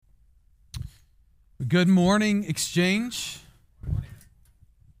Good morning, Exchange.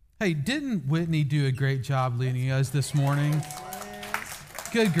 Hey, didn't Whitney do a great job leading us this morning?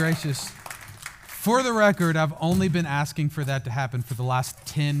 Good gracious. For the record, I've only been asking for that to happen for the last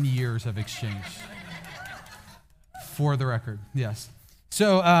 10 years of Exchange. For the record, yes.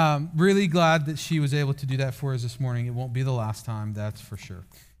 So really glad that she was able to do that for us this morning. It won't be the last time, that's for sure.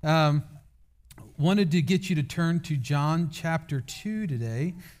 Wanted to get you to turn to John chapter 2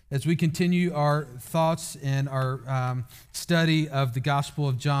 today as we continue our thoughts and our study of the Gospel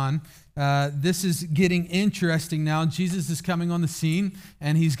of John. This is getting interesting now. Jesus is coming on the scene,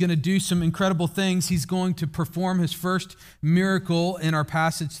 and he's going to do some incredible things. He's going to perform his first miracle in our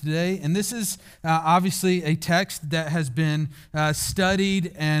passage today. And this is obviously a text that has been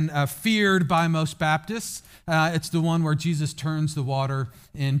studied and feared by most Baptists. It's the one where Jesus turns the water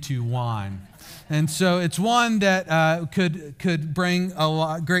into wine. And so it's one that could bring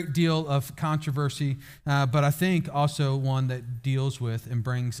a great deal of controversy, but I think also one that deals with and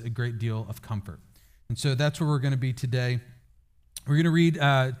brings a great deal of comfort. And so that's where we're going to be today. We're going to read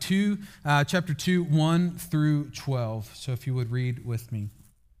chapter 2, 1 through 12. So if you would read with me.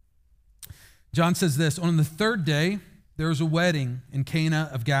 John says this, "On the third day, there was a wedding in Cana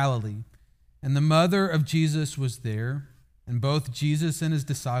of Galilee, and the mother of Jesus was there. And both Jesus and his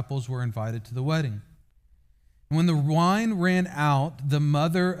disciples were invited to the wedding. And when the wine ran out, the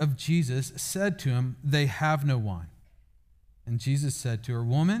mother of Jesus said to him, 'They have no wine.' And Jesus said to her,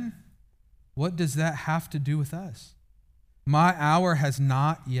 'Woman, what does that have to do with us? My hour has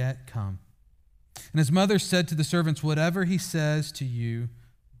not yet come.' And his mother said to the servants, 'Whatever he says to you,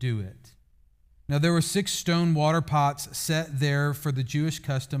 do it.' Now there were 6 stone water pots set there for the Jewish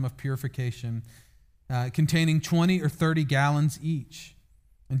custom of purification, containing 20 or 30 gallons each.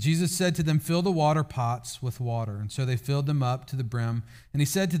 And Jesus said to them, 'Fill the water pots with water.' And so they filled them up to the brim. And he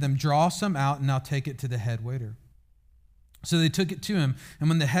said to them, 'Draw some out, and now take it to the head waiter.' So they took it to him. And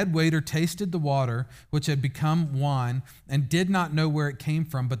when the head waiter tasted the water, which had become wine, and did not know where it came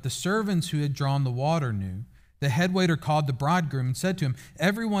from, but the servants who had drawn the water knew, the head waiter called the bridegroom and said to him,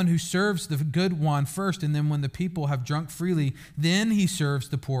 'Everyone who serves the good wine first, and then when the people have drunk freely, then he serves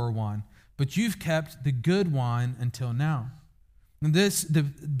the poorer wine. But you've kept the good wine until now.' And this, the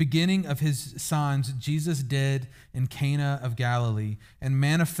beginning of his signs, Jesus did in Cana of Galilee and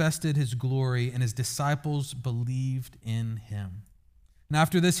manifested his glory, and his disciples believed in him. And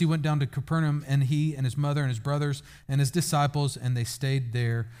after this, he went down to Capernaum, and he and his mother and his brothers and his disciples, and they stayed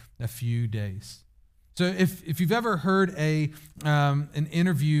there a few days." So if you've ever heard an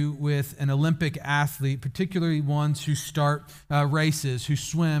interview with an Olympic athlete, particularly ones who start races, who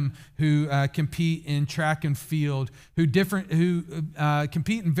swim, who compete in track and field, who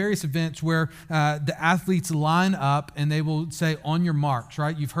compete in various events where the athletes line up and they will say, "On your marks,"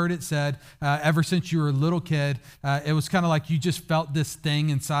 right? You've heard it said ever since you were a little kid. It was kind of like you just felt this thing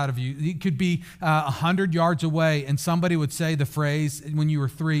inside of you. It could be 100 yards away, and somebody would say the phrase when you were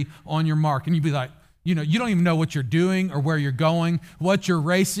 3, "On your mark," and you'd be like, you don't even know what you're doing or where you're going, what you're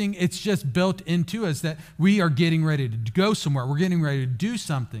racing. It's just built into us that we are getting ready to go somewhere. We're getting ready to do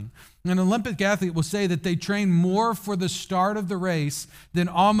something. An Olympic athlete will say that they train more for the start of the race than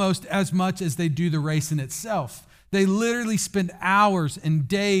almost as much as they do the race in itself. They literally spend hours and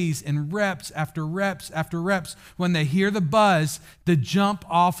days and reps after reps after reps when they hear the buzz, the jump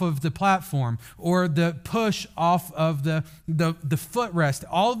off of the platform or the push off of the footrest.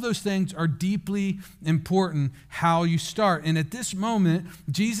 All of those things are deeply important how you start. And at this moment,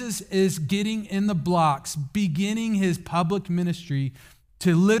 Jesus is getting in the blocks, beginning his public ministry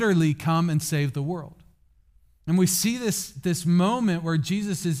to literally come and save the world. And we see this moment where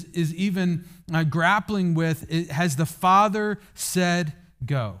Jesus is even grappling with, has the Father said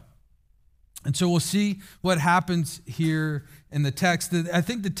go? And so we'll see what happens here in the text. I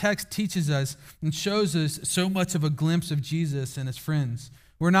think the text teaches us and shows us so much of a glimpse of Jesus and his friends.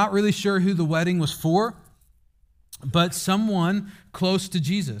 We're not really sure who the wedding was for, but someone close to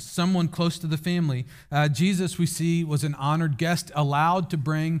Jesus, someone close to the family. Jesus, we see, was an honored guest, allowed to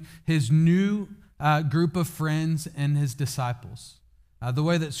bring his new group of friends and his disciples. The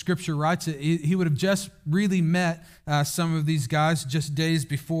way that Scripture writes it, he would have just really met some of these guys just days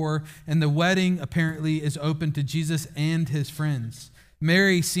before, and the wedding apparently is open to Jesus and his friends.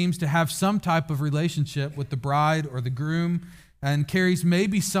 Mary seems to have some type of relationship with the bride or the groom and carries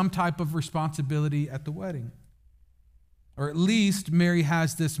maybe some type of responsibility at the wedding. Or at least Mary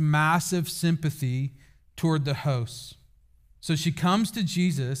has this massive sympathy toward the hosts. So she comes to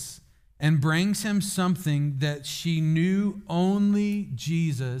Jesus and brings him something that she knew only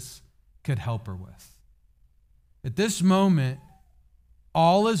Jesus could help her with. At this moment,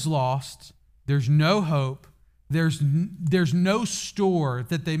 all is lost. There's no hope. There's no store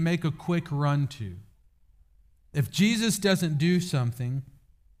that they make a quick run to. If Jesus doesn't do something,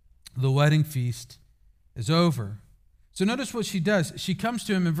 the wedding feast is over. So notice what she does. She comes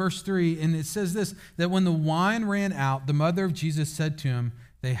to him in verse 3, and it says this, that when the wine ran out, the mother of Jesus said to him,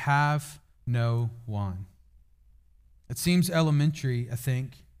 they have no wine. It seems elementary, I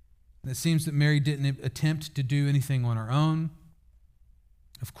think, and it seems that Mary didn't attempt to do anything on her own.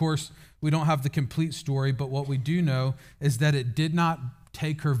 Of course, we don't have the complete story, but what we do know is that it did not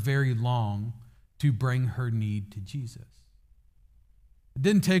take her very long to bring her need to Jesus. It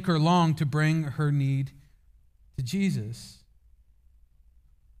didn't take her long to bring her need to Jesus.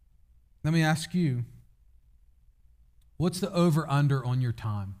 Let me ask you, what's the over-under on your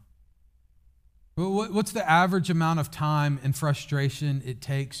time? What's the average amount of time and frustration it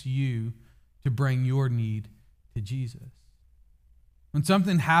takes you to bring your need to Jesus? When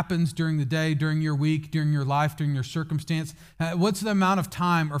something happens during the day, during your week, during your life, during your circumstance, what's the amount of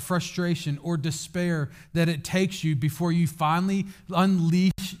time or frustration or despair that it takes you before you finally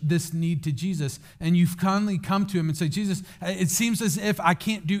unleash this need to Jesus and you finally come to him and say, Jesus, it seems as if I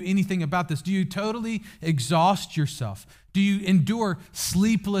can't do anything about this. Do you totally exhaust yourself? Do you endure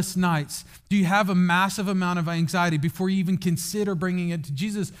sleepless nights? Do you have a massive amount of anxiety before you even consider bringing it to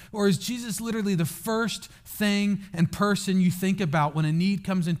Jesus? Or is Jesus literally the first thing and person you think about when a need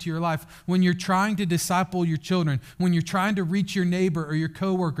comes into your life, when you're trying to disciple your children, when you're trying to reach your neighbor or your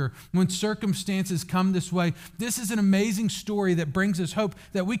coworker, when circumstances come this way? This is an amazing story that brings us hope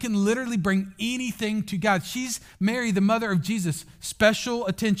that we can literally bring anything to God. She's Mary, the mother of Jesus. Special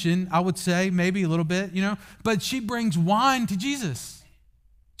attention, I would say, maybe a little bit, but she brings wine to Jesus.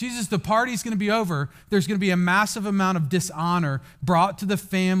 Jesus, the party's going to be over. There's going to be a massive amount of dishonor brought to the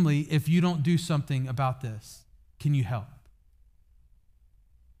family if you don't do something about this. Can you help?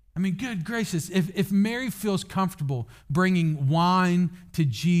 I mean, good gracious, if Mary feels comfortable bringing wine to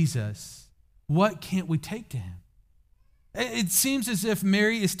Jesus, what can't we take to him? It seems as if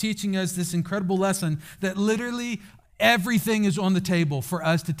Mary is teaching us this incredible lesson that literally everything is on the table for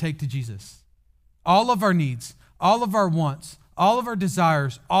us to take to Jesus. All of our needs, all of our wants, all of our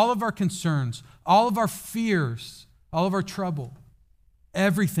desires, all of our concerns, all of our fears, all of our trouble,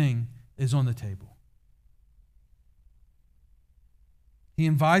 everything is on the table. He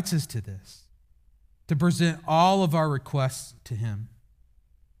invites us to this, to present all of our requests to him.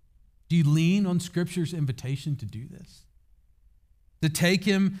 Do you lean on Scripture's invitation to do this? To take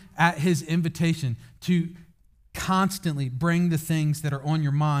him at his invitation, to constantly bring the things that are on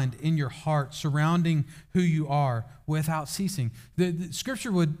your mind, in your heart, surrounding who you are without ceasing. The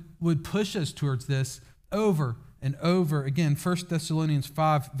Scripture would push us towards this over and over again. 1 Thessalonians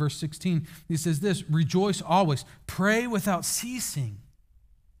 5, verse 16, he says this, rejoice always, pray without ceasing.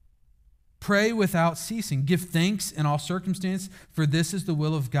 Pray without ceasing. Give thanks in all circumstances, for this is the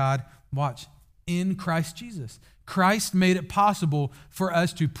will of God. Watch, in Christ Jesus. Christ made it possible for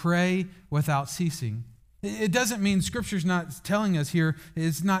us to pray without ceasing. It doesn't mean Scripture's not telling us here,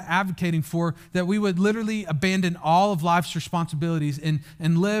 it's not advocating for that we would literally abandon all of life's responsibilities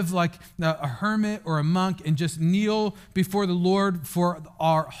and live like a hermit or a monk and just kneel before the Lord for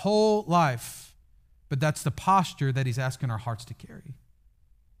our whole life. But that's the posture that he's asking our hearts to carry.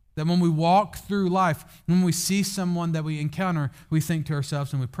 That when we walk through life, when we see someone that we encounter, we think to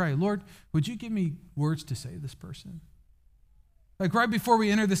ourselves and we pray, Lord, would you give me words to say to this person? Like right before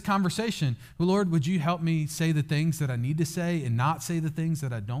we enter this conversation, well, Lord, would you help me say the things that I need to say and not say the things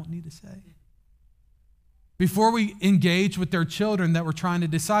that I don't need to say? Before we engage with their children that we're trying to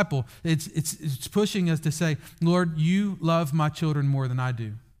disciple, it's pushing us to say, Lord, you love my children more than I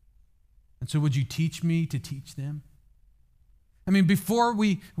do. And so would you teach me to teach them? I mean, before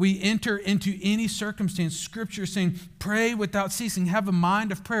we enter into any circumstance, Scripture is saying, pray without ceasing, have a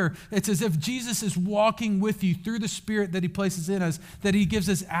mind of prayer. It's as if Jesus is walking with you through the Spirit that he places in us, that he gives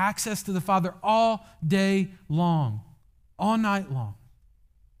us access to the Father all day long, all night long.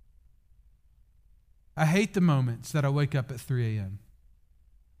 I hate the moments that I wake up at 3 a.m.,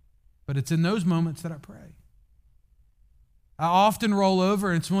 but it's in those moments that I pray. I often roll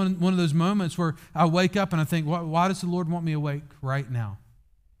over, and it's one of those moments where I wake up and I think, why does the Lord want me awake right now?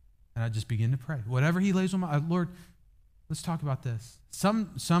 And I just begin to pray. Whatever he lays on my heart, Lord, let's talk about this.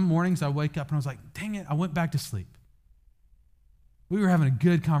 Some mornings I wake up and I was like, dang it, I went back to sleep. We were having a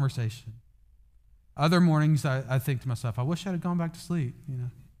good conversation. Other mornings I think to myself, I wish I had gone back to sleep,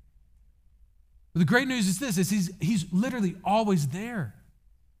 But the great news is this, he's literally always there.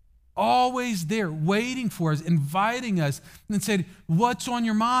 Always there, waiting for us, inviting us, and said, what's on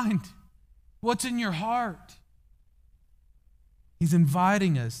your mind? What's in your heart? He's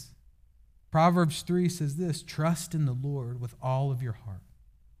inviting us Proverbs 3 says this, trust in the Lord with all of your heart.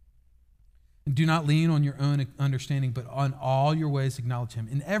 And do not lean on your own understanding, but on all your ways acknowledge him.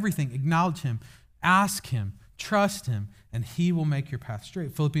 In everything, acknowledge him, ask him, trust him, and he will make your path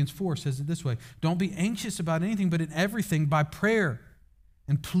straight. Philippians 4 says it this way, don't be anxious about anything, but in everything, by prayer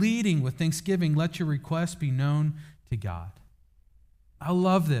and pleading with thanksgiving, let your requests be known to God. I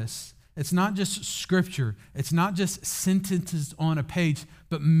love this. It's not just scripture. It's not just sentences on a page,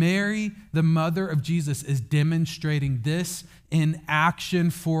 but Mary, the mother of Jesus, is demonstrating this in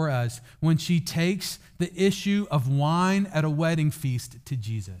action for us when she takes the issue of wine at a wedding feast to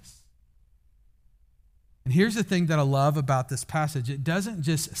Jesus. And here's the thing that I love about this passage. It doesn't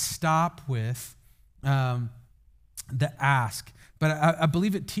just stop with the ask, but I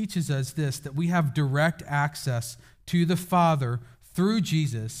believe it teaches us this, that we have direct access to the Father through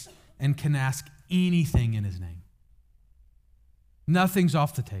Jesus and can ask anything in his name. Nothing's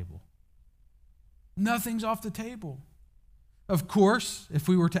off the table. Nothing's off the table. Of course, if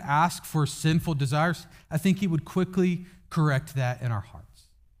we were to ask for sinful desires, I think he would quickly correct that in our hearts.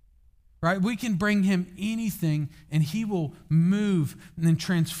 Right? We can bring him anything and he will move and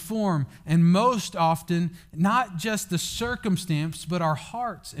transform. And most often, not just the circumstance, but our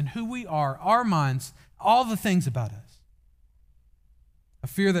hearts and who we are, our minds, all the things about us. I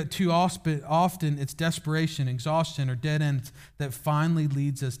fear that too often it's desperation, exhaustion, or dead ends that finally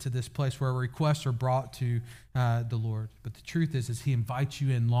leads us to this place where requests are brought to the Lord. But the truth is he invites you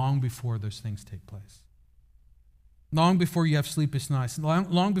in long before those things take place. Long before you have sleepless nights,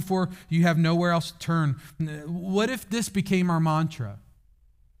 long before you have nowhere else to turn. What if this became our mantra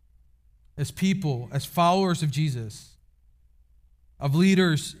as people, as followers of Jesus, of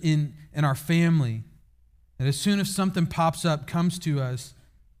leaders in our family, that as soon as something pops up, comes to us,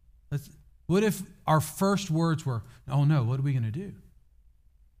 what if our first words were, oh no, what are we going to do?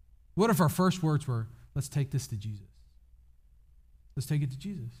 What if our first words were, let's take this to Jesus? Let's take it to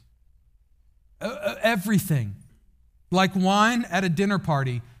Jesus. Everything. Like wine at a dinner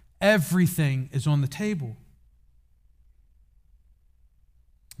party, everything is on the table.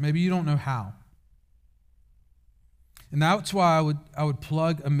 Maybe you don't know how. And that's why I would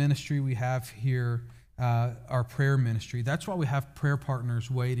plug a ministry we have here, our prayer ministry. That's why we have prayer partners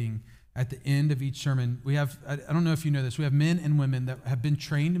waiting at the end of each sermon. We have, I don't know if you know this, we have men and women that have been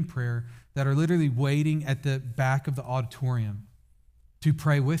trained in prayer that are literally waiting at the back of the auditorium to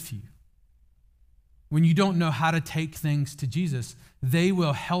pray with you. When you don't know how to take things to Jesus, they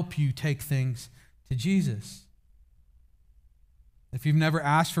will help you take things to Jesus. If you've never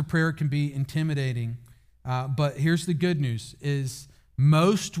asked for prayer, it can be intimidating. But here's the good news, is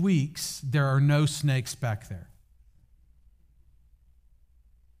most weeks there are no snakes back there.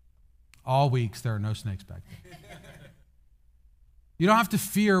 All weeks there are no snakes back there. You don't have to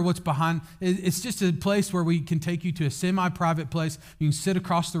fear what's behind. It's just a place where we can take you to a semi-private place. You can sit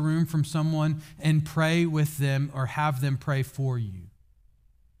across the room from someone and pray with them or have them pray for you.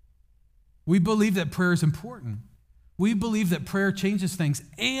 We believe that prayer is important. We believe that prayer changes things.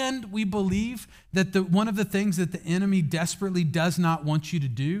 And we believe that one of the things that the enemy desperately does not want you to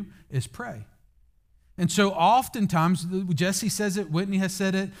do is pray. And so oftentimes, Jesse says it, Whitney has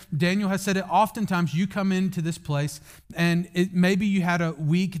said it, Daniel has said it, oftentimes you come into this place and maybe you had a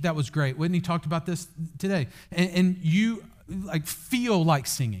week that was great. Whitney talked about this today. And you like feel like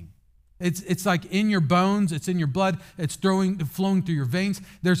singing. It's like in your bones, it's in your blood, it's flowing through your veins.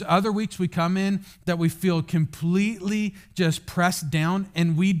 There's other weeks we come in that we feel completely just pressed down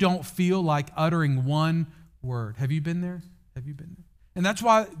and we don't feel like uttering one word. Have you been there? Have you been there? And that's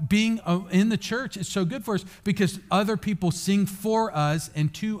why being in the church is so good for us, because other people sing for us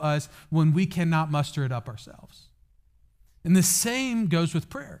and to us when we cannot muster it up ourselves. And the same goes with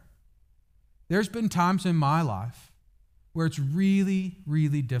prayer. There's been times in my life where it's really,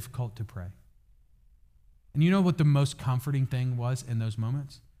 really difficult to pray. And you know what the most comforting thing was in those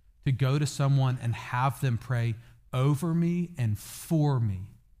moments? To go to someone and have them pray over me and for me.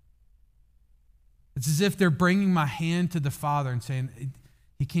 It's as if they're bringing my hand to the Father and saying,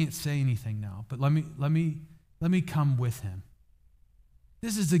 he can't say anything now, but let me come with him.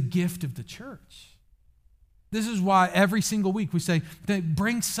 This is a gift of the church. This is why every single week we say,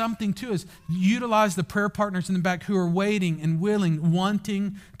 bring something to us. Utilize the prayer partners in the back who are waiting and willing,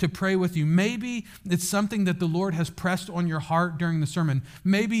 wanting to pray with you. Maybe it's something that the Lord has pressed on your heart during the sermon.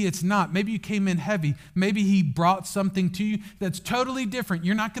 Maybe it's not. Maybe you came in heavy. Maybe he brought something to you that's totally different.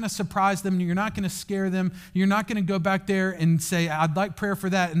 You're not going to surprise them. You're not going to scare them. You're not going to go back there and say, I'd like prayer for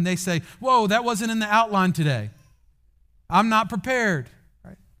that. And they say, whoa, that wasn't in the outline today. I'm not prepared.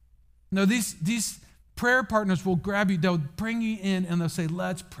 Right? No, these prayer partners will grab you, they'll bring you in, and they'll say,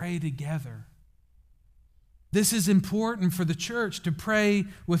 let's pray together. This is important for the church, to pray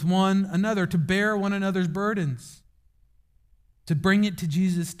with one another, to bear one another's burdens, to bring it to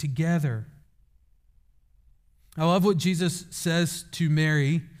Jesus together. I love what Jesus says to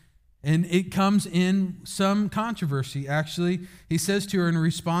Mary, and it comes in some controversy, actually. He says to her in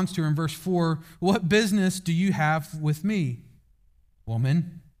response to her in verse 4, "What business do you have with me,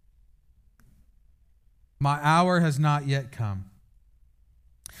 woman? My hour has not yet come."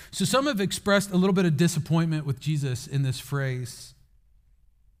 So some have expressed a little bit of disappointment with Jesus in this phrase,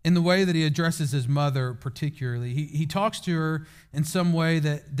 in the way that he addresses his mother particularly. He talks to her in some way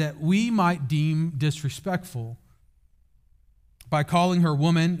that we might deem disrespectful. By calling her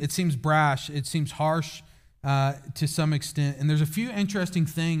woman, it seems brash, it seems harsh to some extent. And there's a few interesting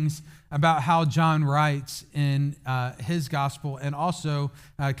things about how John writes in his gospel, and also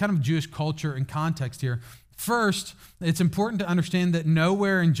kind of Jewish culture and context here. First, it's important to understand that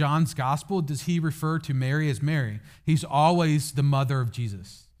nowhere in John's gospel does he refer to Mary as Mary. He's always the mother of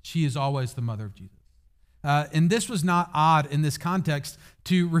Jesus. She is always the mother of Jesus. And this was not odd in this context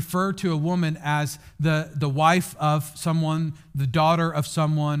to refer to a woman as the wife of someone, the daughter of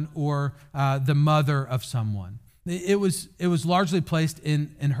someone, or the mother of someone. It was largely placed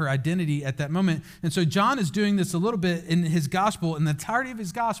in her identity at that moment. And so John is doing this a little bit in his gospel. In the entirety of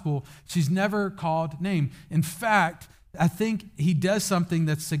his gospel, she's never called name. In fact, I think he does something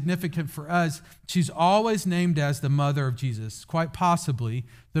that's significant for us. She's always named as the mother of Jesus, quite possibly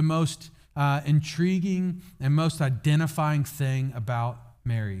the most intriguing and most identifying thing about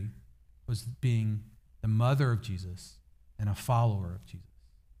Mary was being the mother of Jesus and a follower of Jesus.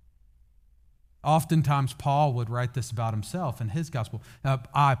 Oftentimes, Paul would write this about himself in his gospel.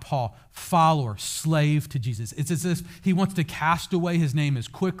 I, Paul, follower, slave to Jesus. It's as if he wants to cast away his name as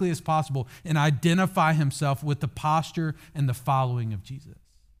quickly as possible and identify himself with the posture and the following of Jesus.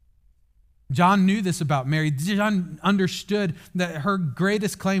 John knew this about Mary. John understood that her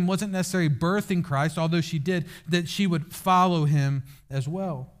greatest claim wasn't necessarily birthing Christ, although she did, that she would follow him as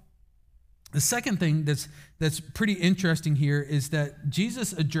well. The second thing that's pretty interesting here is that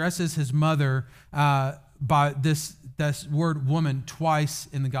Jesus addresses his mother by this word woman twice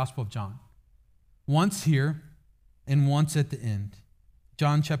in the Gospel of John. Once here and once at the end.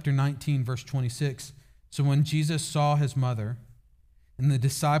 John chapter 19, verse 26. "So when Jesus saw his mother and the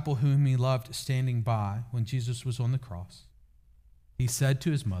disciple whom he loved standing by when Jesus was on the cross, he said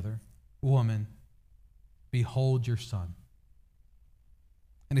to his mother, 'Woman, behold your son.'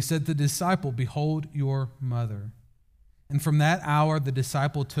 And he said to the disciple, 'Behold your mother.' And from that hour, the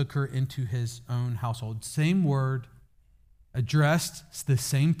disciple took her into his own household." Same word, addressed the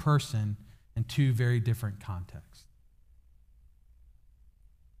same person in two very different contexts.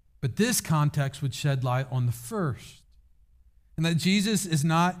 But this context would shed light on the first, and that Jesus is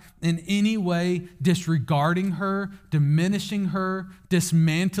not in any way disregarding her, diminishing her,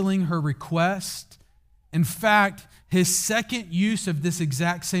 dismantling her request. In fact, his second use of this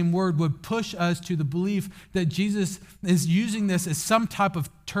exact same word would push us to the belief that Jesus is using this as some type of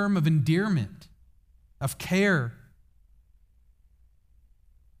term of endearment, of care.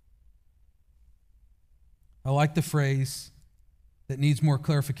 I like the phrase that needs more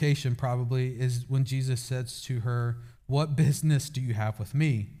clarification probably is when Jesus says to her, "What business do you have with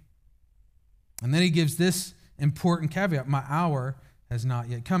me?" And then he gives this important caveat, "My hour has not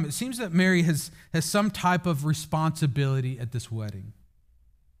yet come." It seems that Mary has some type of responsibility at this wedding.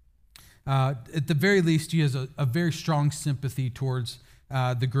 At the very least, she has a very strong sympathy towards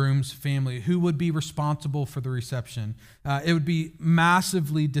the groom's family, who would be responsible for the reception. It would be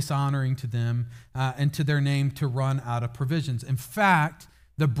massively dishonoring to them and to their name to run out of provisions. In fact,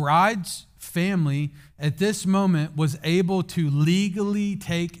 the bride's family at this moment was able to legally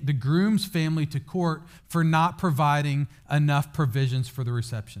take the groom's family to court for not providing enough provisions for the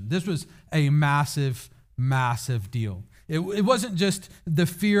reception. This was a massive, massive deal. It wasn't just the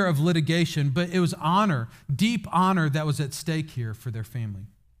fear of litigation, but it was honor, deep honor that was at stake here for their family.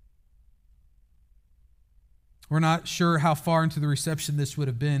 We're not sure how far into the reception this would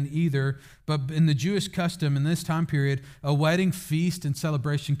have been either, but in the Jewish custom in this time period, a wedding feast and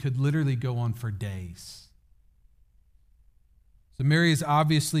celebration could literally go on for days. So Mary is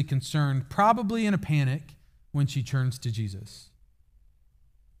obviously concerned, probably in a panic, when she turns to Jesus.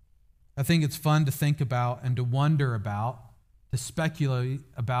 I think it's fun to think about and to wonder about, to speculate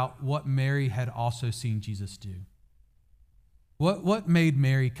about what Mary had also seen Jesus do. What made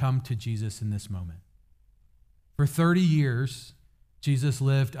Mary come to Jesus in this moment? For 30 years, Jesus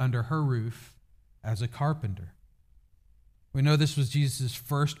lived under her roof as a carpenter. We know this was Jesus'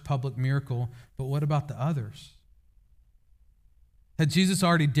 first public miracle, but what about the others? Had Jesus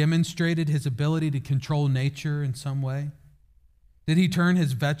already demonstrated his ability to control nature in some way? Did he turn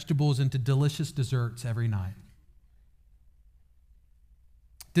his vegetables into delicious desserts every night?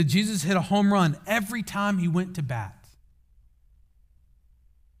 Did Jesus hit a home run every time he went to bat?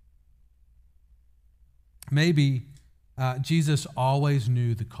 Maybe Jesus always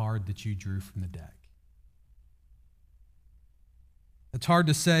knew the card that you drew from the deck. It's hard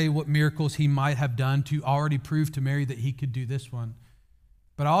to say what miracles he might have done to already prove to Mary that he could do this one.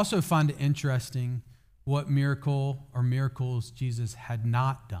 But I also find it interesting what miracle or miracles Jesus had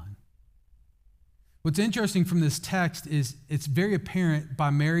not done. What's interesting from this text is it's very apparent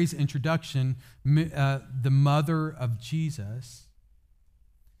by Mary's introduction, the mother of Jesus,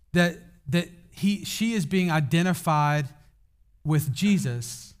 that she is being identified with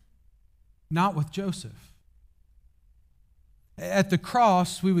Jesus, not with Joseph. At the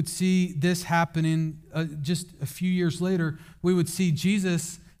cross, we would see this happening just a few years later. We would see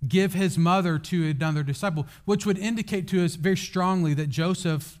Jesus give his mother to another disciple, which would indicate to us very strongly that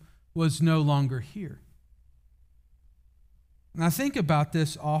Joseph was no longer here. And I think about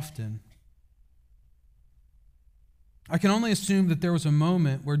this often. I can only assume that there was a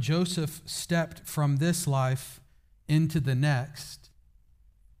moment where Joseph stepped from this life into the next,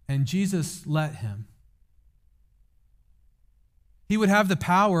 and Jesus let him. He would have the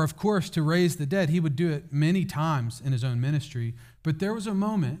power, of course, to raise the dead. He would do it many times in his own ministry. But there was a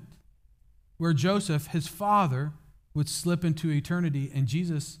moment where Joseph, his father, would slip into eternity, and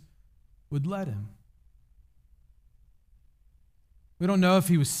Jesus would let him. We don't know if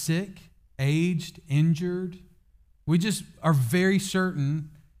he was sick, aged, injured. We just are very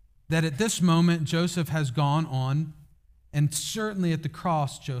certain that at this moment, Joseph has gone on, and certainly at the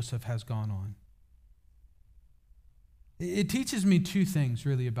cross, Joseph has gone on. It teaches me two things,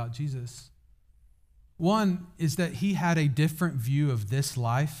 really, about Jesus. One is that he had a different view of this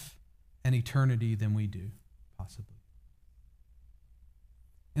life and eternity than we do, possibly.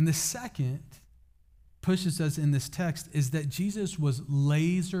 And the second pushes us in this text is that Jesus was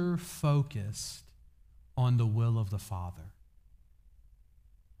laser focused on the will of the Father.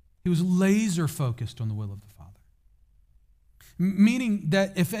 He was laser focused on the will of the Father. Meaning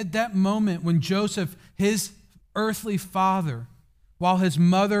that if at that moment when Joseph, his earthly father, while his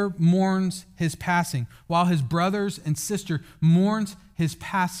mother mourns his passing, while his brothers and sister mourns his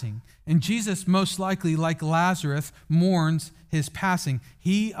passing, and Jesus most likely, like Lazarus, mourns his passing,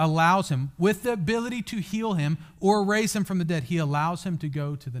 he allows him, with the ability to heal him or raise him from the dead, he allows him to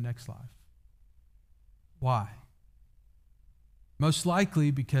go to the next life. Why? Most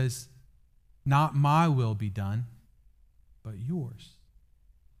likely because not my will be done, but yours.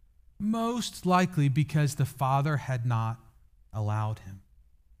 Most likely because the Father had not allowed him.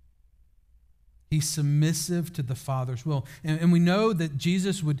 He's submissive to the Father's will. And we know that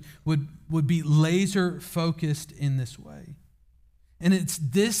Jesus would be laser focused in this way. And it's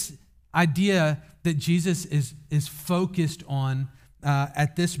this idea that Jesus is focused on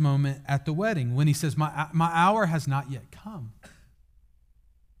at this moment at the wedding when he says, my hour has not yet come.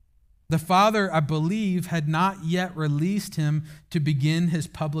 The Father, I believe, had not yet released him to begin his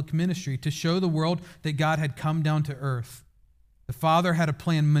public ministry, to show the world that God had come down to earth. The Father had a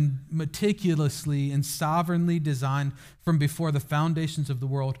plan meticulously and sovereignly designed from before the foundations of the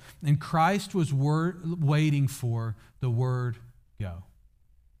world, and Christ was waiting for the word go.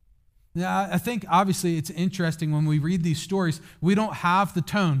 Now, I think obviously it's interesting when we read these stories, we don't have the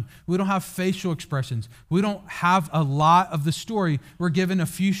tone. We don't have facial expressions. We don't have a lot of the story. We're given a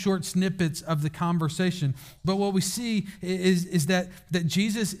few short snippets of the conversation. But what we see is that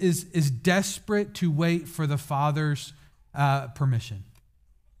Jesus is desperate to wait for the Father's permission.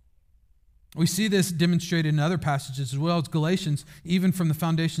 We see this demonstrated in other passages as well as Galatians. Even from the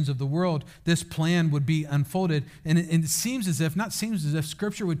foundations of the world, this plan would be unfolded. And it seems as if, not seems as if,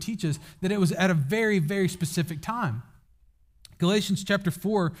 Scripture would teach us that it was at a very, very specific time. Galatians chapter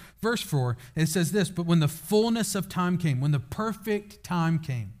 4, verse 4, it says this, "But when the fullness of time came, when the perfect time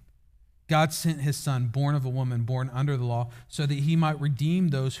came, God sent his Son, born of a woman, born under the law, so that he might redeem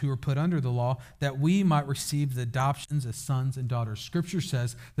those who were put under the law, that we might receive the adoptions as sons and daughters." Scripture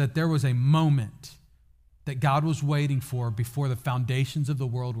says that there was a moment that God was waiting for before the foundations of the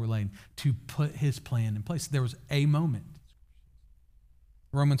world were laid to put his plan in place. There was a moment.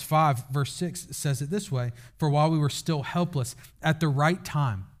 Romans 5, verse 6 says it this way, "For while we were still helpless, at the right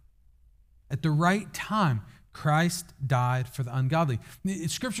time, Christ died for the ungodly."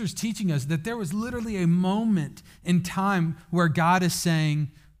 Scripture is teaching us that there was literally a moment in time where God is saying,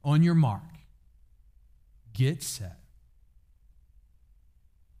 on your mark, get set,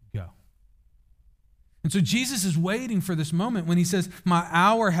 And so Jesus is waiting for this moment when he says, my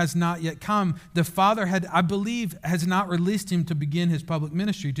hour has not yet come. The Father I believe, has not released him to begin his public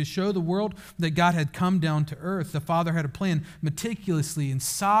ministry, to show the world that God had come down to earth. The Father had a plan meticulously and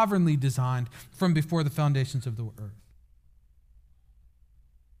sovereignly designed from before the foundations of the earth.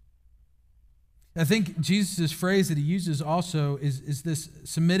 I think Jesus' phrase that he uses also is this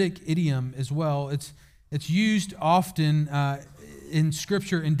Semitic idiom as well. It's used often in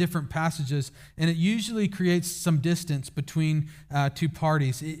Scripture in different passages, and it usually creates some distance between two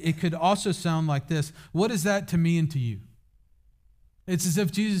parties. It could also sound like this: what is that to me and to you? It's as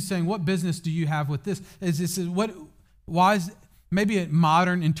if Jesus is saying, what business do you have with this? Maybe a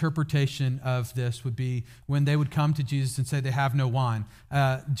modern interpretation of this would be when they would come to Jesus and say they have no wine.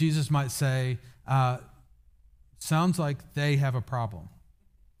 Jesus might say, sounds like they have a problem.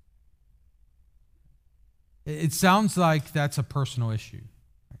 It sounds like that's a personal issue.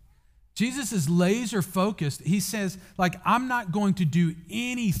 Jesus is laser focused. He says, I'm not going to do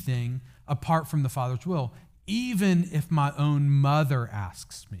anything apart from the Father's will, even if my own mother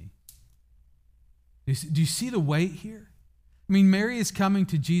asks me. Do you see the weight here? I mean, Mary is coming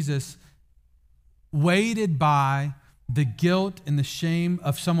to Jesus weighted by the guilt and the shame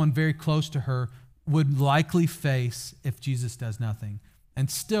of someone very close to her would likely face if Jesus does nothing. And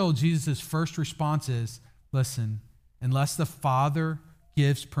still, Jesus' first response is, listen, unless the Father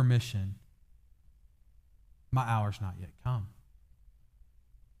gives permission, my hour's not yet come.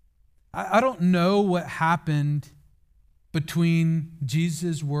 I don't know what happened between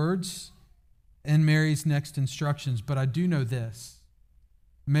Jesus' words and Mary's next instructions, but I do know this.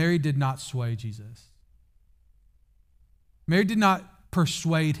 Mary did not sway Jesus. Mary did not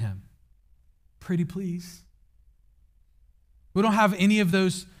persuade him. Pretty please. We don't have any of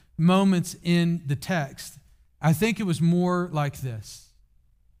those moments in the text. I think it was more like this.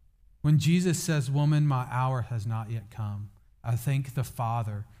 When Jesus says, woman, my hour has not yet come, I think the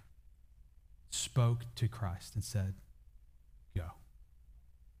Father spoke to Christ and said, go.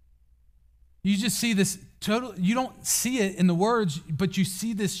 You just see this you don't see it in the words, but you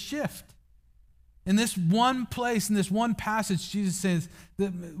see this shift. In this one place, in this one passage, Jesus says,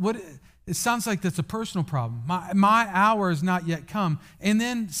 it sounds like that's a personal problem. My hour has not yet come. And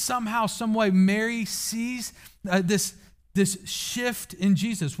then somehow, some way, Mary sees this shift in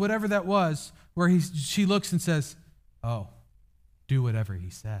Jesus, whatever that was, where she looks and says, oh, do whatever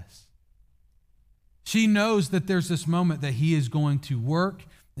he says. She knows that there's this moment that he is going to work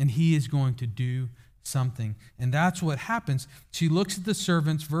and he is going to do something. And that's what happens. She looks at the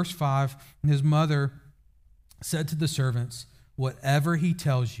servants, verse 5, and his mother said to the servants, whatever he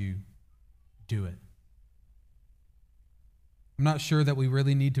tells you, do it. I'm not sure that we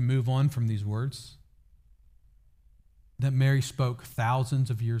really need to move on from these words that Mary spoke thousands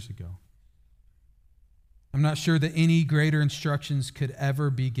of years ago. I'm not sure that any greater instructions could ever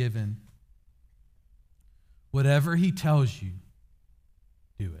be given. Whatever he tells you,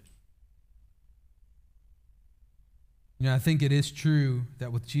 do it. I think it is true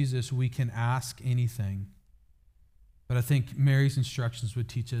that with Jesus we can ask anything. But I think Mary's instructions would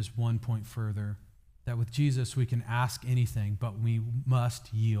teach us one point further, that with Jesus we can ask anything, but we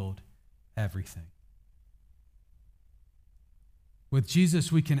must yield everything. With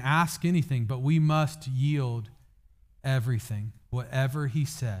Jesus we can ask anything, but we must yield everything. Whatever he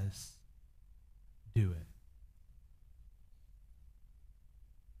says, do it.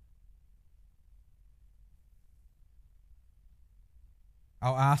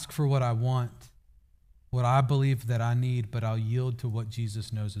 I'll ask for what I want, what I believe that I need, but I'll yield to what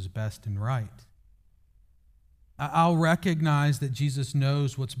Jesus knows is best and right. I'll recognize that Jesus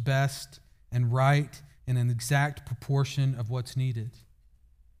knows what's best and right in an exact proportion of what's needed.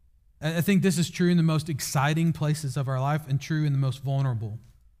 I think this is true in the most exciting places of our life and true in the most vulnerable.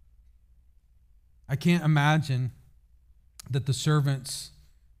 I can't imagine that the servants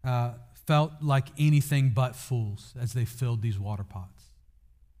felt like anything but fools as they filled these water pots.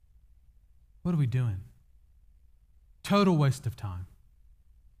 What are we doing? Total waste of time.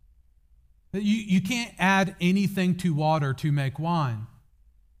 You can't add anything to water to make wine.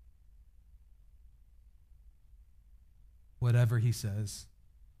 Whatever he says,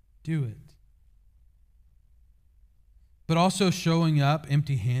 do it. But also showing up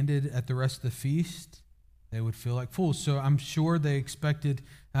empty-handed at the rest of the feast, they would feel like fools. So I'm sure they expected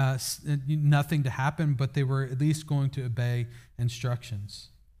nothing to happen, but they were at least going to obey instructions.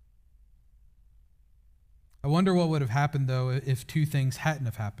 I wonder what would have happened, though, if two things hadn't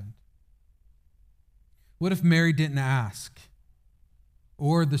have happened. What if Mary didn't ask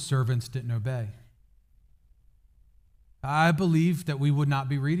or the servants didn't obey? I believe that we would not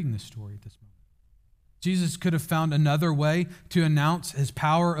be reading this story at this moment. Jesus could have found another way to announce his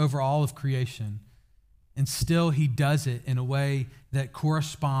power over all of creation. And still he does it in a way that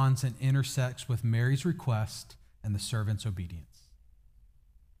corresponds and intersects with Mary's request and the servant's obedience.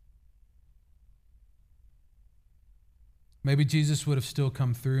 Maybe Jesus would have still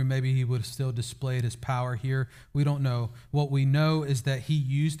come through. Maybe he would have still displayed his power here. We don't know. What we know is that he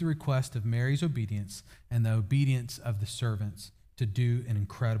used the request of Mary's obedience and the obedience of the servants to do an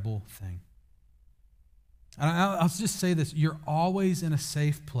incredible thing. And I'll just say this. You're always in a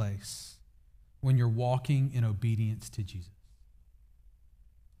safe place when you're walking in obedience to Jesus.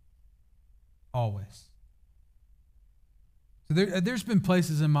 Always. So there's been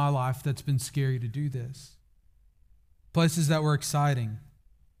places in my life that's been scary to do this. Places that were exciting.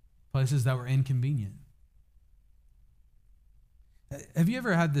 Places that were inconvenient. Have you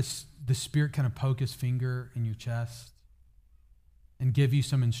ever had the Spirit kind of poke his finger in your chest and give you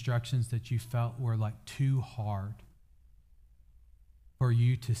some instructions that you felt were like too hard for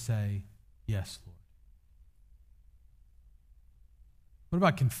you to say, yes, Lord? What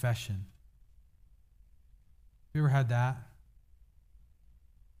about confession? Have you ever had that?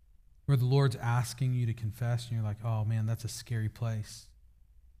 Where the Lord's asking you to confess and you're like, oh man, that's a scary place.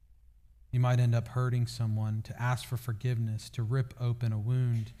 You might end up hurting someone, to ask for forgiveness, to rip open a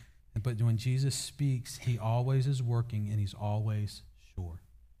wound. But when Jesus speaks, he always is working and he's always sure.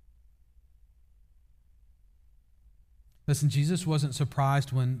 Listen, Jesus wasn't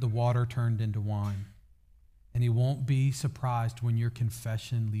surprised when the water turned into wine. And he won't be surprised when your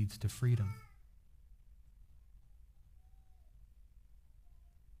confession leads to freedom.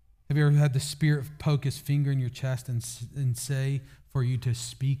 Have you ever had the Spirit poke his finger in your chest and say for you to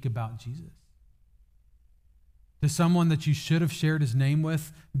speak about Jesus? To someone that you should have shared his name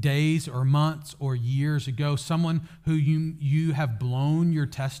with days or months or years ago, someone who you have blown your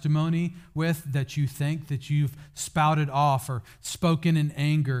testimony with, that you think that you've spouted off or spoken in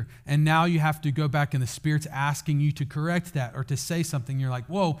anger, and now you have to go back and the Spirit's asking you to correct that or to say something. You're like,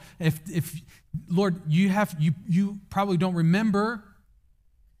 whoa, if Lord, you probably don't remember.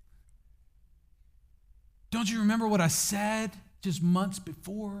 Don't you remember what I said just months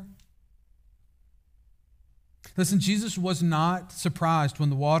before? Listen, Jesus was not surprised when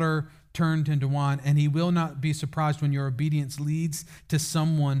the water turned into wine, and he will not be surprised when your obedience leads to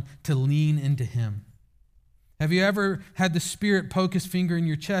someone to lean into him. Have you ever had the Spirit poke his finger in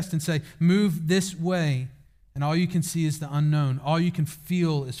your chest and say, move this way? And all you can see is the unknown. All you can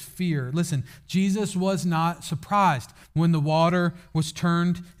feel is fear. Listen, Jesus was not surprised when the water was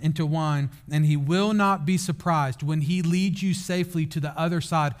turned into wine, and he will not be surprised when he leads you safely to the other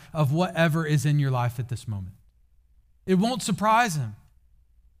side of whatever is in your life at this moment. It won't surprise him.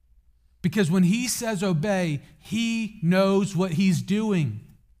 Because when he says obey, he knows what he's doing.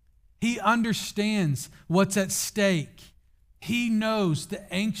 He understands what's at stake. He knows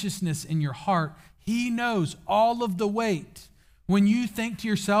the anxiousness in your heart. He knows all of the weight. When you think to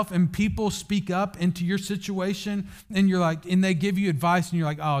yourself and people speak up into your situation and you're like, and they give you advice and you're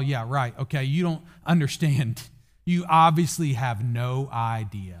like, oh yeah, right. Okay. You don't understand. You obviously have no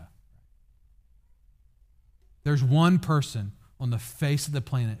idea. There's one person on the face of the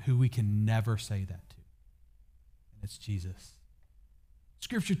planet who we can never say that to. And it's Jesus.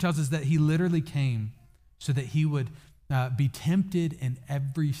 Scripture tells us that he literally came so that he would be tempted in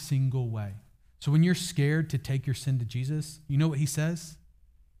every single way. So when you're scared to take your sin to Jesus, you know what he says?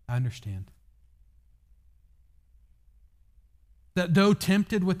 I understand. That though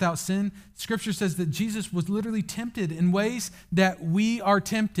tempted without sin, Scripture says that Jesus was literally tempted in ways that we are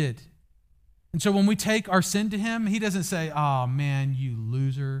tempted. And so when we take our sin to him, he doesn't say, oh man, you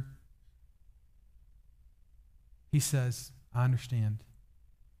loser. He says, I understand.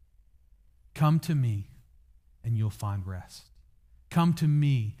 Come to me and you'll find rest. Come to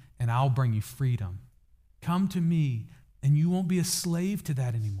me and I'll bring you freedom. Come to me and you won't be a slave to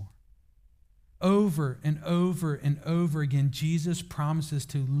that anymore. Over and over and over again, Jesus promises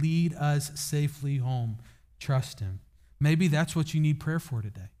to lead us safely home. Trust him. Maybe that's what you need prayer for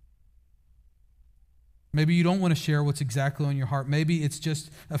today. Maybe you don't want to share what's exactly on your heart. Maybe it's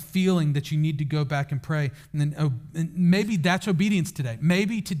just a feeling that you need to go back and pray. And maybe that's obedience today.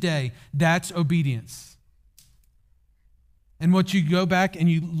 Maybe today that's obedience. And what you go back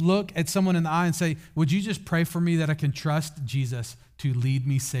and you look at someone in the eye and say, would you just pray for me that I can trust Jesus to lead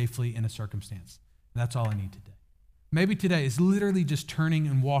me safely in a circumstance? And that's all I need today. Maybe today is literally just turning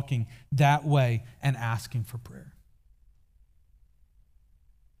and walking that way and asking for prayer.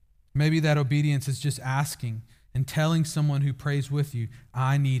 Maybe that obedience is just asking and telling someone who prays with you,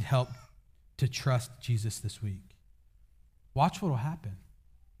 I need help to trust Jesus this week. Watch what will happen.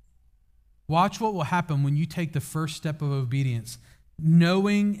 Watch what will happen when you take the first step of obedience,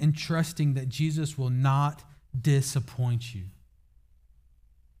 knowing and trusting that Jesus will not disappoint you.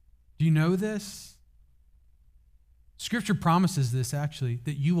 Do you know this? Scripture promises this, actually,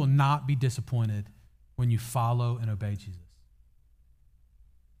 that you will not be disappointed when you follow and obey Jesus.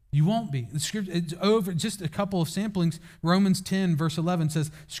 You won't be. It's over. Just a couple of samplings. Romans 10, verse 11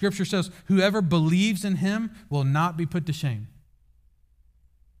 says, Scripture says, whoever believes in him will not be put to shame.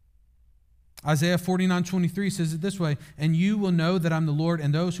 Isaiah 49:23 says it this way, and you will know that I'm the Lord,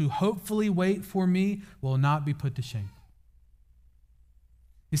 and those who hopefully wait for me will not be put to shame.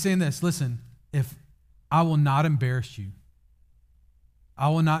 He's saying this, listen, if I will not embarrass you, I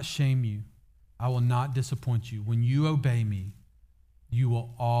will not shame you, I will not disappoint you. When you obey me, you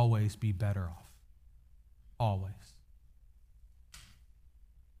will always be better off. Always.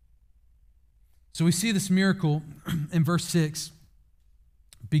 So we see this miracle in verse 6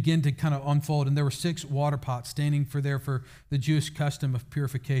 begin to kind of unfold. And there were 6 water pots standing for the Jewish custom of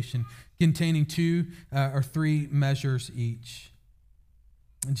purification, containing 2 or 3 measures each.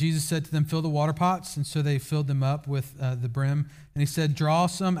 And Jesus said to them, fill the water pots. And so they filled them up with the brim. And he said, draw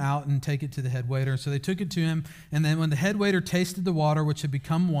some out and take it to the head waiter. And so they took it to him. And then when the head waiter tasted the water, which had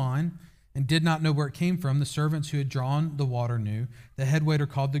become wine, and did not know where it came from, the servants who had drawn the water knew. The head waiter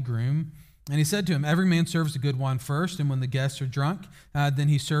called the groom. And he said to him, every man serves the good wine first, and when the guests are drunk, then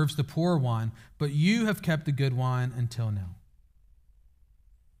he serves the poor wine. But you have kept the good wine until now.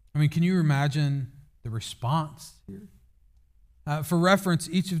 I mean, can you imagine the response here? For reference,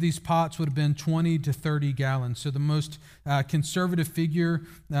 each of these pots would have been 20 to 30 gallons. So the most conservative figure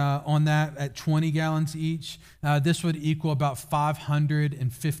on that at 20 gallons each, this would equal about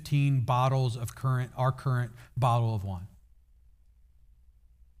 515 bottles of our current bottle of wine.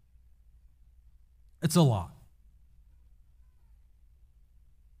 It's a lot.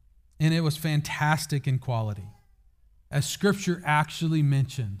 And it was fantastic in quality. As Scripture actually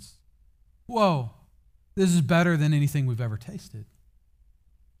mentions, whoa, this is better than anything we've ever tasted.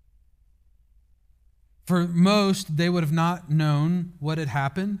 For most, they would have not known what had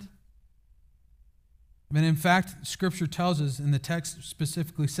happened. I mean, in fact, Scripture tells us, and the text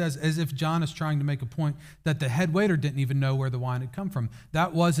specifically says, as if John is trying to make a point, that the head waiter didn't even know where the wine had come from.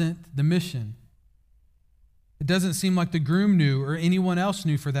 That wasn't the mission. It doesn't seem like the groom knew, or anyone else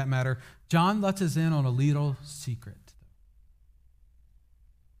knew for that matter. John lets us in on a little secret.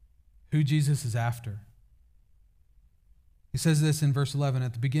 Who Jesus is after. He says this in verse 11,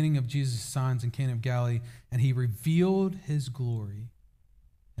 at the beginning of Jesus' signs in Cana of Galilee, and he revealed his glory,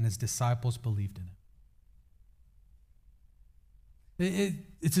 and his disciples believed in it.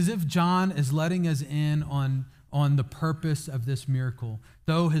 It's as if John is letting us in on the purpose of this miracle.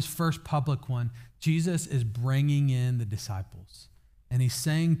 Though his first public one, Jesus is bringing in the disciples, and he's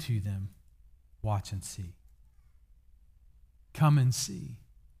saying to them, watch and see. Come and see.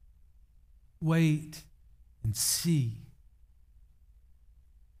 Wait and see.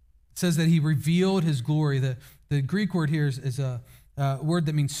 It says that he revealed his glory. The Greek word here is a word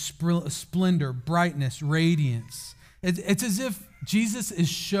that means splendor, brightness, radiance. It's as if Jesus is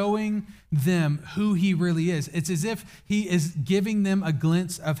showing them who he really is. It's as if he is giving them a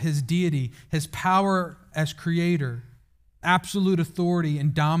glimpse of his deity, his power as creator, absolute authority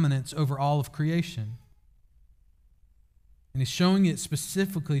and dominance over all of creation. And he's showing it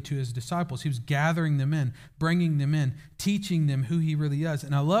specifically to his disciples. He was gathering them in, bringing them in, teaching them who he really is.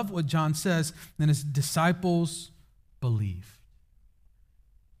 And I love what John says, and his disciples believe.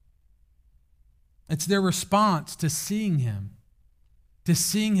 It's their response to seeing him, to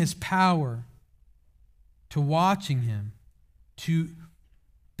seeing his power, to watching him, to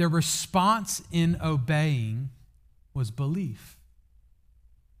their response in obeying was belief.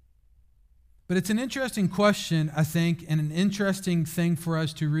 But it's an interesting question, I think, and an interesting thing for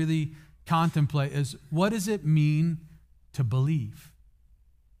us to really contemplate is, what does it mean to believe?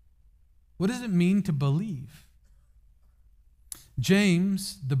 What does it mean to believe?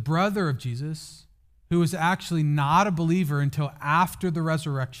 James, the brother of Jesus, who was actually not a believer until after the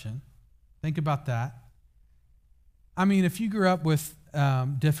resurrection, think about that. I mean, if you grew up with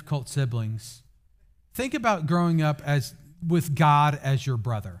difficult siblings, think about growing up with God as your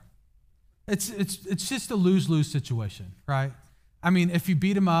brother. It's just a lose-lose situation, right? I mean, if you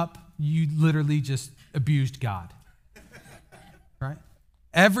beat him up, you literally just abused God, right?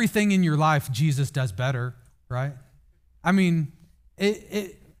 Everything in your life, Jesus does better, right? I mean,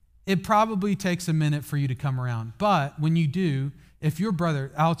 it probably takes a minute for you to come around. But when you do, if your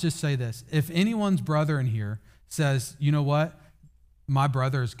brother, I'll just say this, if anyone's brother in here says, you know what, my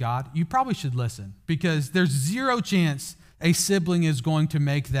brother is God, you probably should listen, because there's zero chance a sibling is going to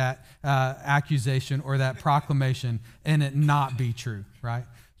make that accusation or that proclamation and it not be true, right?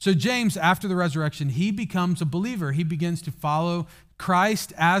 So James, after the resurrection, he becomes a believer. He begins to follow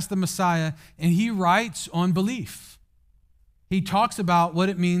Christ as the Messiah, and he writes on belief. He talks about what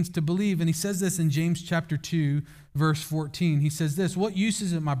it means to believe, and he says this in James chapter 2, verse 14. He says this, "What use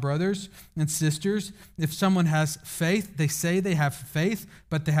is it, my brothers and sisters, if someone has faith? They say they have faith,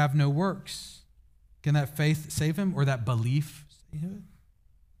 but they have no works. Can that faith save him, or that belief save him?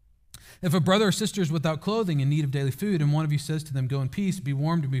 If a brother or sister is without clothing, in need of daily food, and one of you says to them, 'Go in peace, be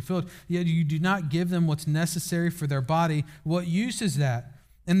warmed and be filled,' yet you do not give them what's necessary for their body, what use is that?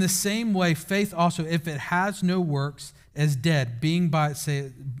 In the same way, faith also, if it has no works, is dead, being by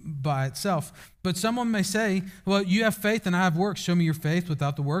itself. But someone may say, 'Well, you have faith and I have works. Show me your faith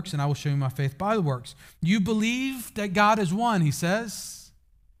without the works, and I will show you my faith by the works.' You believe that God is one," he says.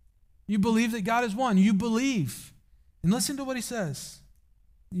 You believe that God is one. You believe. And listen to what he says.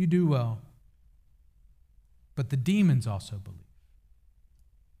 You do well. But the demons also believe.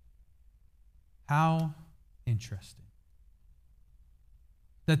 How interesting.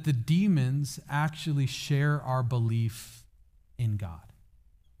 That the demons actually share our belief in God.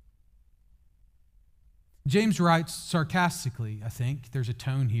 James writes sarcastically, I think. There's a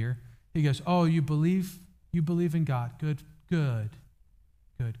tone here. He goes, "Oh, you believe in God. Good.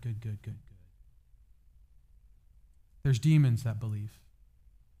 There's demons that believe."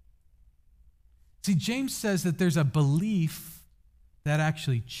 See, James says that there's a belief that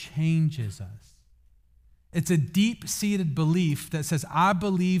actually changes us. It's a deep-seated belief that says, I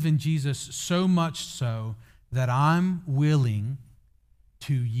believe in Jesus so much so that I'm willing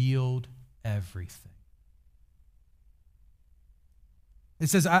to yield everything. It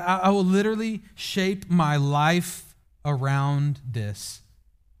says, I will literally shape my life around this.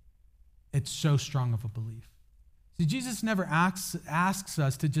 It's so strong of a belief. See, Jesus never asks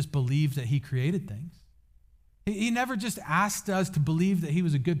us to just believe that he created things. He never just asked us to believe that he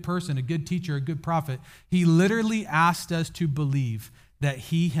was a good person, a good teacher, a good prophet. He literally asked us to believe that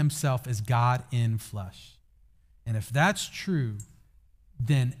he himself is God in flesh. And if that's true,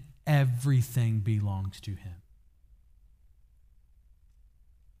 then everything belongs to him.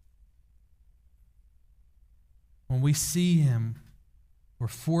 When we see him, we're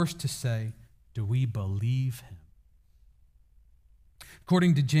forced to say, do we believe him?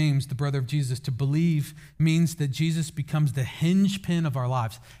 According to James, the brother of Jesus, to believe means that Jesus becomes the hinge pin of our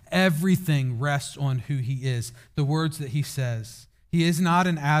lives. Everything rests on who he is, the words that he says. He is not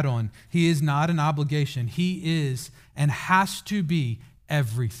an add-on. He is not an obligation. He is and has to be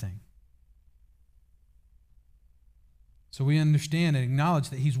everything. So we understand and acknowledge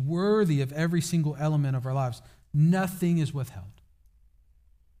that he's worthy of every single element of our lives. Nothing is withheld.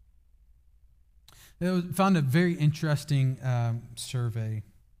 I found a very interesting survey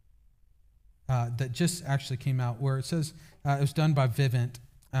that just actually came out where it says, it was done by Vivint,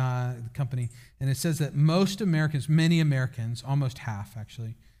 the company, and it says that most Americans, many Americans, almost half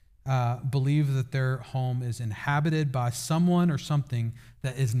actually, believe that their home is inhabited by someone or something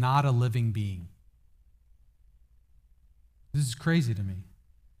that is not a living being. This is crazy to me.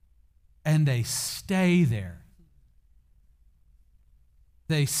 And they stay there.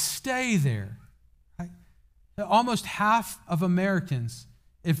 They stay there. Almost half of Americans,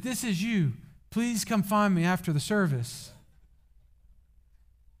 if this is you, please come find me after the service,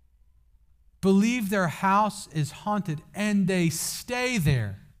 believe their house is haunted and they stay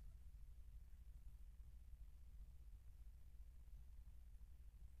there.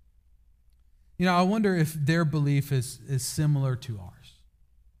 You know, I wonder if their belief is similar to ours.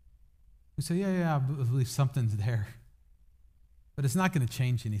 We say, yeah, I believe something's there, but it's not going to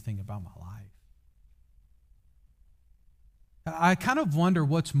change anything about my life. I kind of wonder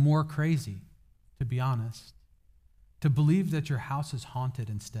what's more crazy, to be honest. To believe that your house is haunted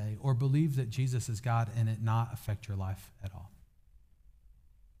and stay, or believe that Jesus is God and it not affect your life at all.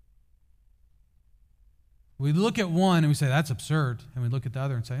 We look at one and we say, that's absurd. And we look at the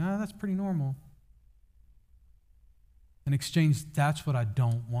other and say, that's pretty normal. In exchange, that's what I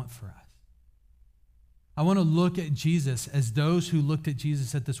don't want for us. I want to look at Jesus as those who looked at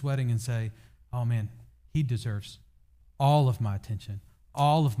Jesus at this wedding and say, oh man, he deserves all of my attention,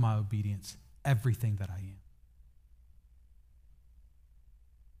 all of my obedience, everything that I am.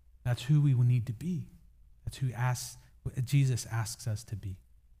 That's who we will need to be. That's who Jesus asks us to be.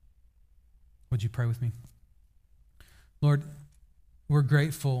 Would you pray with me? Lord, we're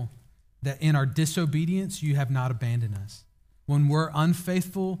grateful that in our disobedience, you have not abandoned us. When we're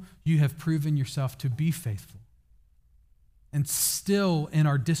unfaithful, you have proven yourself to be faithful. And still in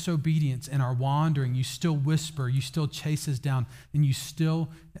our disobedience and our wandering, you still whisper, you still chase us down, and you still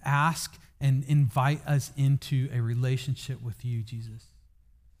ask and invite us into a relationship with you, Jesus.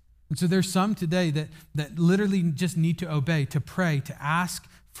 And so there's some today that literally just need to obey, to pray, to ask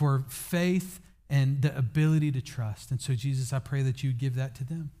for faith and the ability to trust. And so, Jesus, I pray that you give that to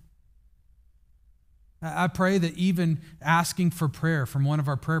them. I pray that even asking for prayer from one of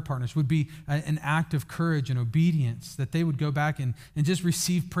our prayer partners would be an act of courage and obedience, that they would go back and just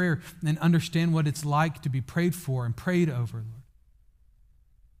receive prayer and understand what it's like to be prayed for and prayed over, Lord.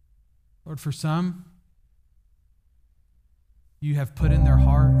 Lord, for some, you have put in their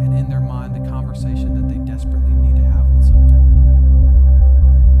heart and in their mind a conversation that they desperately need to have with someone else.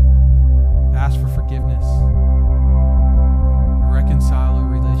 To ask for forgiveness, to reconcile a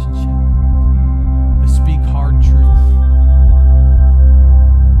relationship.